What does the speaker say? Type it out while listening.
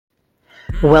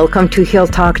Welcome to Heal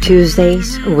Talk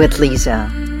Tuesdays with Lisa,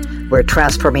 where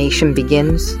transformation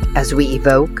begins as we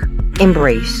evoke,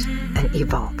 embrace, and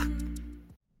evolve.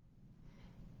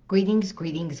 Greetings,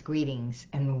 greetings, greetings,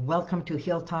 and welcome to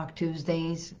Heal Talk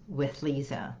Tuesdays with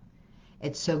Lisa.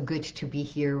 It's so good to be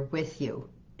here with you,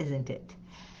 isn't it?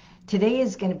 Today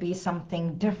is going to be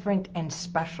something different and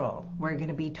special. We're going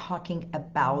to be talking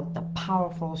about the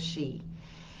powerful she.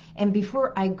 And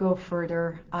before I go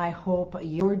further, I hope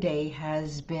your day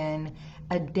has been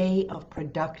a day of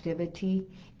productivity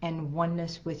and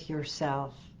oneness with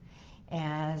yourself.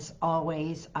 As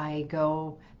always,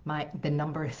 the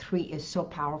number 3 is so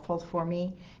powerful for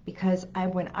me because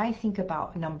when I think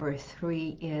about number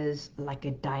 3 is like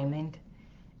a diamond,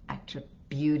 actual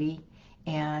beauty.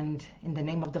 And in the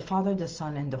name of the Father, the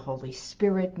Son, and the Holy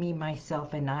Spirit, me,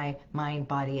 myself, and I, mind,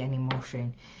 body, and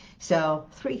emotion. So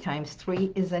 3 times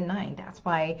 3 is a 9. That's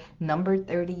why number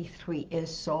 33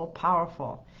 is so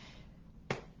powerful.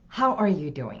 How are you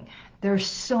doing? There's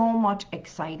so much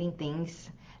exciting things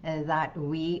that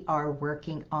we are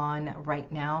working on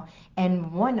right now.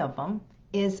 And one of them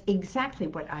is exactly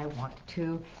what I want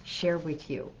to share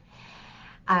with you.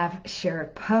 I've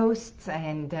shared posts,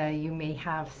 and you may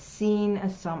have seen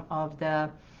some of the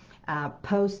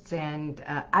posts and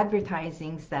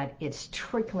advertisings that it's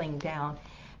trickling down.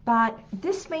 But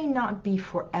this may not be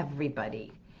for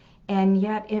everybody, and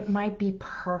yet it might be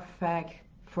perfect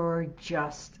for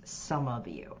just some of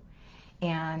you.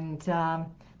 And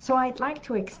so I'd like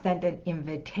to extend an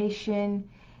invitation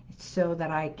so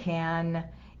that I can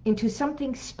into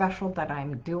something special that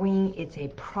I'm doing. It's a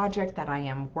project that I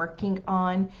am working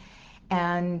on,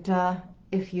 and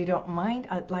if you don't mind,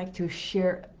 I'd like to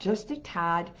share just a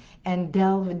tad and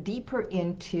delve deeper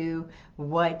into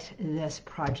what this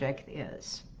project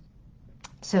is.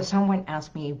 So someone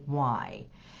asked me why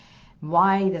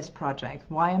this project?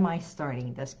 Why am I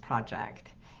starting this project?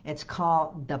 It's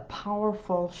called The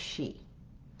Powerful She.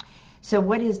 So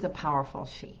what is the powerful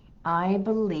she? I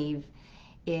believe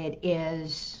it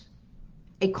is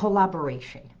a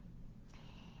collaboration.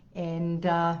 And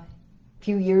a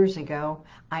few years ago,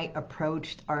 I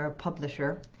approached our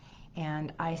publisher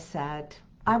and I said,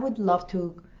 I would love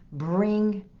to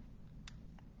bring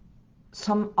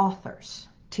some authors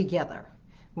together,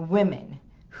 women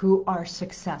who are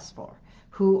successful,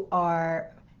 who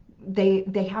are,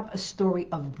 they have a story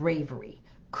of bravery,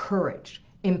 courage,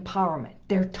 empowerment.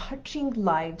 They're touching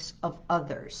lives of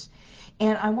others.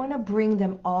 And I want to bring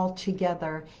them all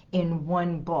together in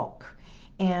one book.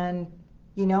 And,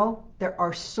 you know, there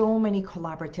are so many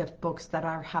collaborative books that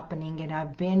are happening, and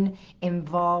I've been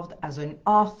involved as an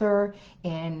author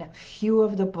in a few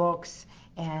of the books,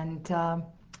 and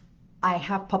I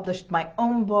have published my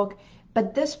own book.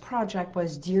 But this project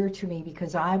was dear to me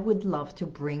because I would love to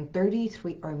bring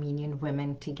 33 Armenian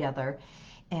women together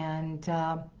and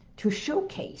to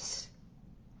showcase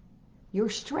your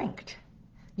strength,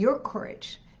 your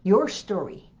courage, your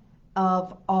story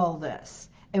of all this.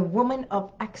 A woman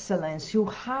of excellence who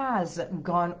has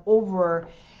gone over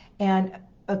and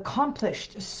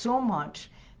accomplished so much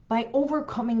by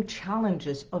overcoming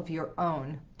challenges of your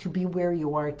own to be where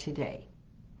you are today.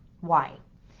 Why?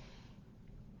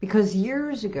 Because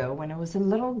years ago, when I was a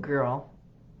little girl,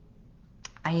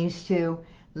 I used to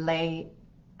lay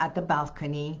at the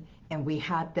balcony, and we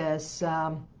had this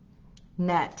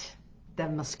net, the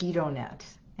mosquito net.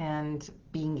 And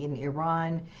being in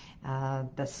Iran,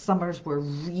 the summers were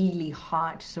really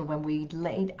hot, so when we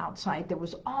laid outside, there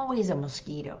was always a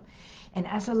mosquito. And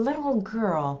as a little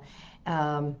girl,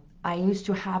 I used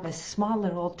to have a small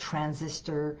little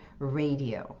transistor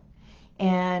radio.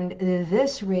 And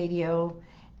this radio,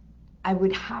 I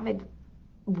would have it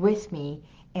with me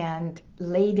and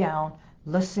lay down,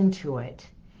 listen to it.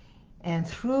 And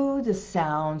through the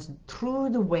sounds,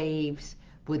 through the waves,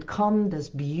 would come this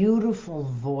beautiful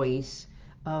voice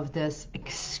of this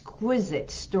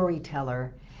exquisite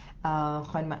storyteller,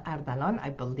 Khanma Ardalan, I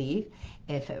believe,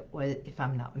 if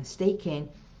I'm not mistaken.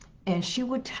 And she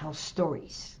would tell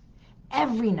stories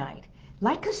every night,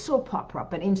 like a soap opera,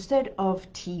 but instead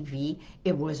of TV,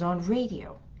 it was on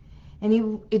radio.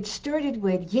 And it started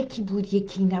with Yeki bud,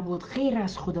 yeki nabud, ghair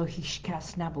az khuda hich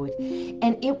kas nabud.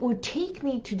 And it would take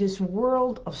me to this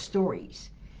world of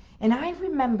stories. And I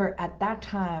remember at that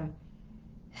time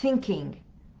thinking,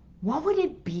 what would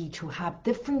it be to have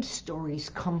different stories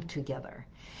come together?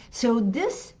 So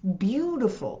this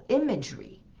beautiful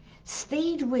imagery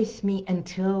stayed with me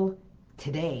until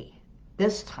today,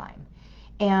 this time.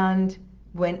 And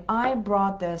when I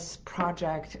brought this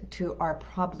project to our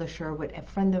publisher with a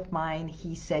friend of mine,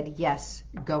 he said, yes,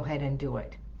 go ahead and do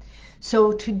it.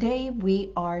 So today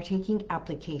we are taking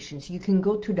applications. You can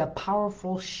go to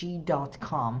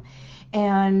thepowerfulshe.com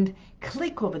and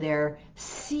click over there,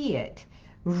 see it,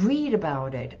 read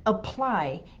about it,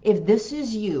 apply. If this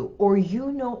is you, or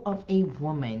you know of a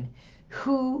woman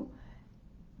who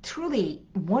truly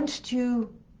wants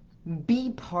to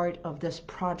be part of this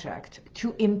project,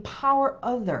 to empower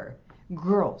other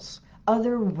girls,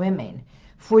 other women,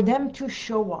 for them to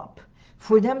show up,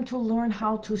 for them to learn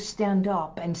how to stand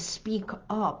up and speak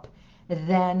up,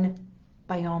 then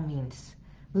by all means,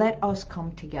 let us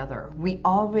come together. We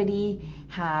already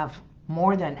have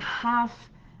more than half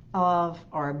of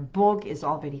our book is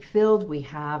already filled. We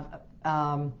have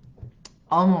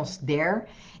almost there,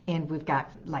 and we've got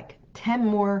like 10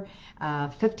 more,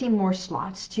 15 more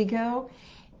slots to go.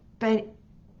 But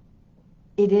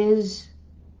it is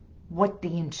what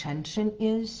the intention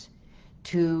is,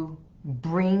 to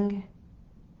bring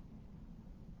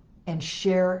and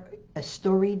share a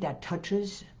story that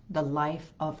touches the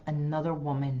life of another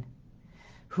woman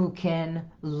who can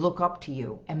look up to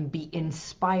you and be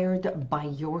inspired by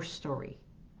your story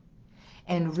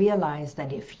and realize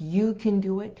that if you can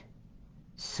do it,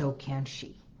 so can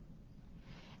she.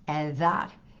 And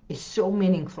that is so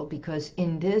meaningful, because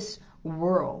in this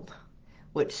world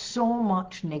with so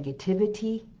much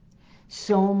negativity,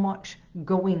 so much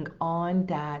going on,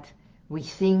 that we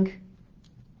think,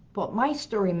 well, my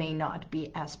story may not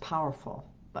be as powerful,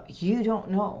 but you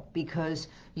don't know, because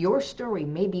your story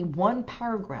may be one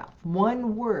paragraph,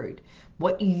 one word.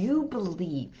 What you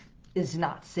believe is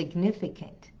not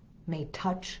significant may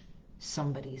touch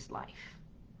somebody's life.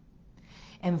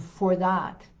 And for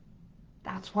that,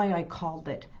 that's why I called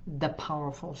it The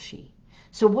Powerful She.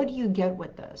 So what do you get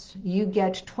with this? You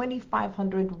get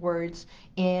 2,500 words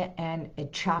and a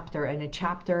chapter, and a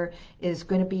chapter is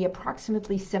going to be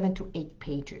approximately 7 to 8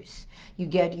 pages. You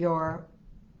get your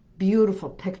beautiful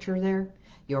picture there,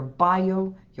 your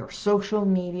bio, your social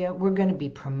media. We're going to be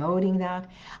promoting that.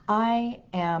 I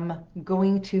am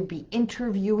going to be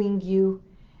interviewing you.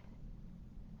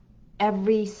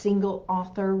 Every single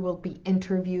author will be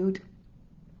interviewed.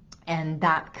 And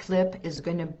that clip is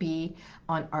going to be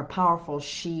on our Powerful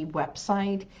She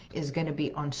website, is going to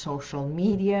be on social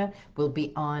media, will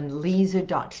be on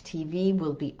Lisa.tv,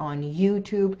 will be on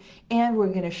YouTube, and we're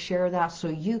going to share that so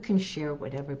you can share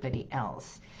with everybody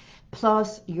else.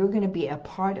 Plus, you're going to be a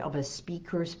part of a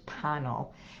speakers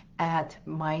panel at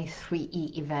my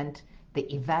 3E event, the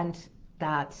event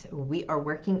that we are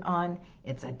working on.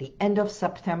 It's at the end of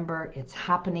September. It's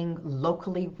happening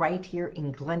locally right here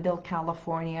in Glendale,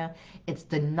 California. It's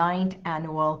the 9th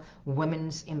annual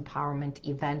Women's Empowerment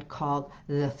event called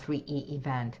the 3E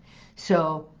event.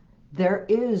 So there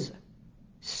is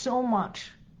so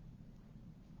much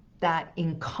that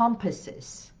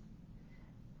encompasses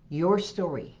your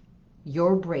story,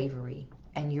 your bravery,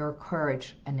 and your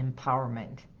courage and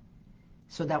empowerment,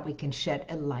 so that we can shed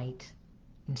a light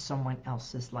in someone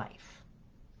else's life.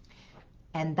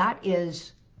 And that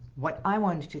is what I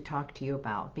wanted to talk to you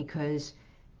about, because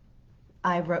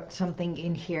I wrote something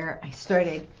in here. I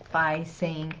started by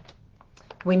saying,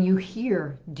 when you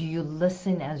hear, do you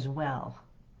listen as well?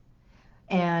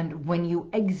 And when you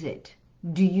exit,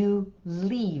 do you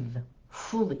leave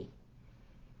fully?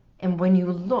 And when you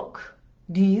look,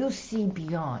 do you see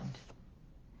beyond?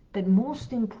 But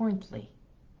most importantly,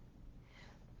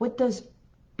 what does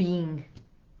being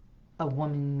a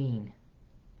woman mean?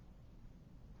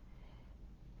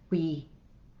 We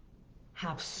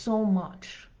have so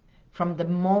much from the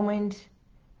moment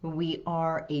we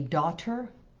are a daughter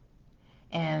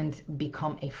and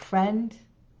become a friend,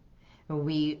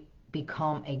 we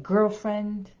become a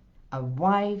girlfriend, a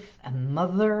wife, a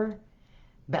mother,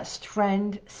 best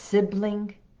friend,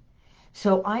 sibling.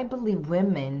 So I believe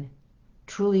women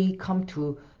truly come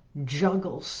to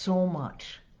juggle so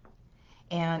much.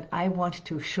 And I want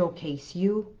to showcase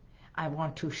you. I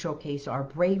want to showcase our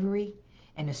bravery,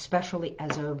 and especially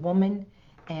as a woman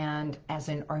and as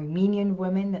an Armenian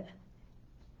woman,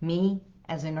 me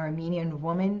as an Armenian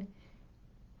woman,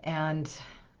 and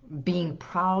being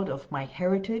proud of my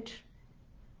heritage,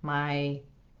 my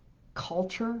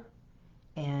culture,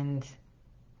 and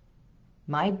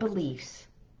my beliefs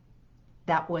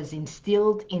that was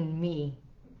instilled in me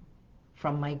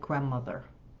from my grandmother.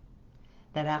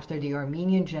 That after the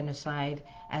Armenian genocide,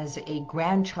 as a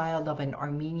grandchild of an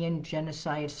Armenian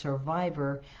genocide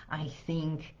survivor, I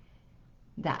think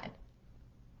that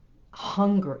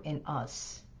hunger in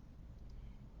us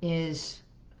is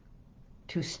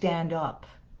to stand up,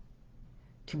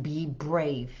 to be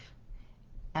brave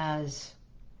as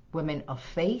women of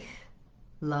faith,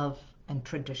 love, and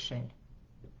tradition.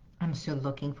 I'm still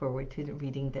looking forward to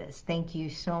reading this. Thank you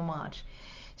so much.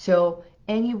 So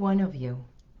any one of you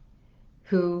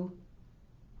who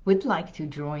would like to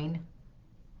join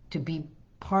to be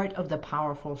part of the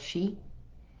powerful she,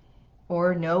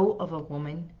 or know of a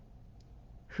woman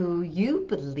who you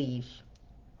believe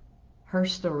her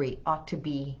story ought to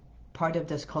be part of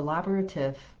this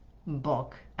collaborative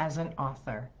book as an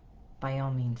author, by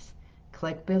all means,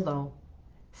 click below,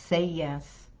 say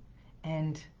yes,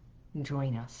 and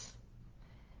join us.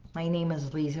 My name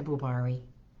is Lisa Bubari.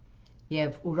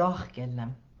 Jev urach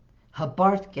gelnem,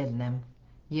 habart gelnem,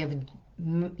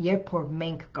 jev por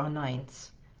menk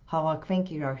ganains, havak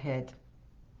venkir ar head,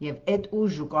 jev et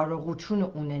uju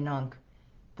garoguchunu unenank,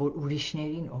 vor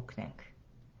urishnerin oknenk.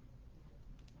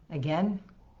 Again,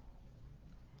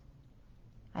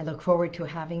 I look forward to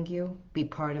having you be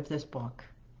part of this book.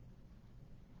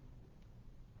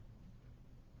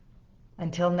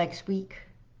 Until next week,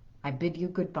 I bid you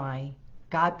goodbye.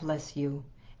 God bless you,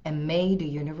 and may the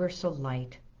universal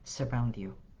light surround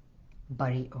you.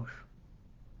 Bari Or.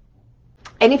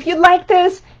 And if you like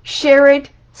this, share it,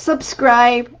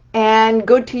 subscribe, and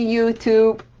go to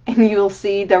YouTube, and you'll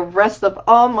see the rest of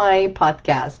all my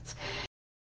podcasts.